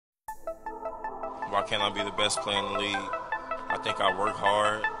why can't I be the best player in the league? I think I work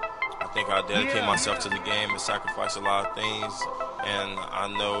hard. I think I dedicate myself to the game and sacrifice a lot of things. And I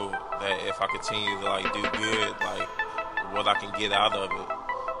know that if I continue to do good, what I can get out of it.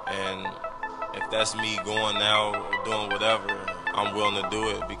 And if that's me going now or doing whatever, I'm willing to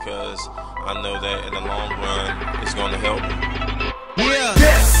do it because I know that in the long run, it's going to help me. Yeah.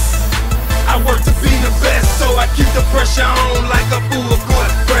 Yes, I work to be the best, so I keep the pressure on like a full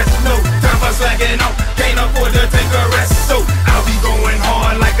court press. No time for slacking off, can't afford to take a rest, so I'll be going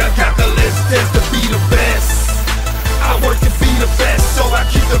hard like a calculus test to be the best. I work to be the best, so I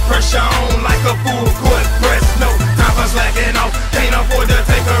keep the pressure on like a full court press. No time for slacking off, can't afford to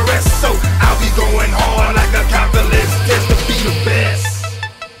take a rest, so I'll be going hard like a calculus test to be the best.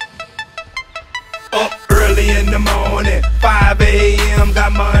 Up early in the morning, 5 a.m.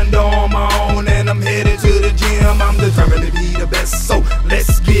 got my underarm on, and I'm headed to the gym. I'm determined to be the best, so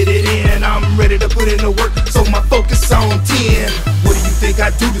let's get it in. I'm ready to put in the work, so my focus on 10. What do you think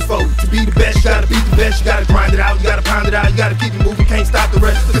I do this for? To be the best, you gotta be the best. You gotta grind it out, you gotta pound it out, you gotta keep it moving, can't stop the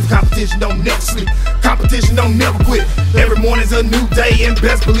rest. Cause the competition don't never sleep, competition don't never quit. Every morning's a new day, and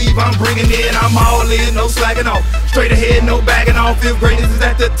best believe I'm bringing it. I'm all in, no slacking off, straight ahead, no backing off. If greatness is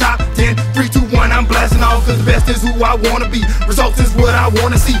at the top, 10, 3, 2, 1, I'm blasting off. Cause the best is who I wanna be, results is what I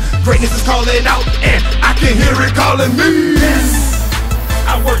wanna see. Greatness is calling out, and I can hear it calling me. Yes,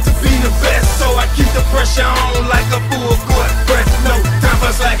 I work to be the best, so I keep the pressure on like a full court press. No time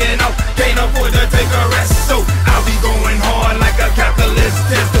for slacking off, can't afford to take a rest, so I'll be going hard like a calculus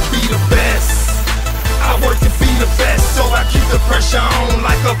test to be the best. I work to be the best, so I keep the pressure on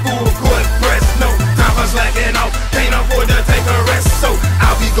like a full court press. No time for slacking off, can't afford to take a rest, so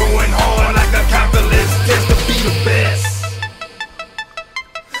I'll be going hard like a calculus test to be the best.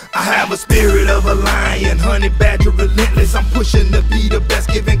 I have a spirit of a lion, honey badger relentless. I'm pushing to be the best,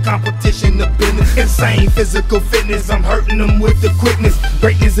 giving competition the business. Insane physical fitness, I'm hurting them with the quickness.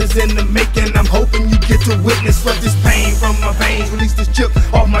 Greatness is in the making, I'm hoping you get to witness. Rub this pain from my veins, release this chip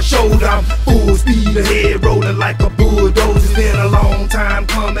off my shoulder. I'm full speed ahead, rolling like a bulldozer. It's been a long time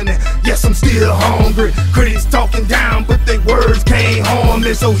coming, and yes, I'm still hungry. Critics talking down, but they words can't harm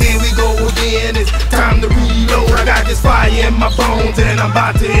me. So here we go again, it's time to reload. I got this fire in my bones, and I'm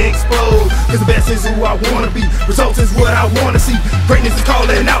about to explode. Cause the best is who I wanna be, results is what I wanna see. Greatness is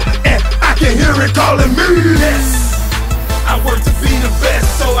calling out, and I can hear it calling me. Yes, I work to be the best,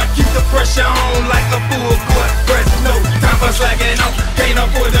 so I keep the pressure on like a full court press. No time for slacking off, can't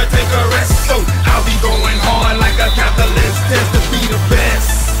afford to take a rest, so I'll be going hard like a calculus test to be the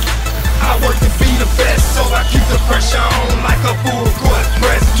best. I work to be the best, so I keep the pressure on like a full court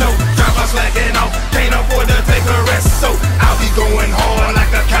press. No time for slacking off, can't afford to take a rest, so I'll be going hard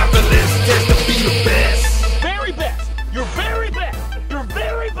like a calculus test to be the best. Very best. You're very best. You're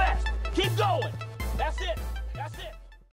very best. Keep going. That's it.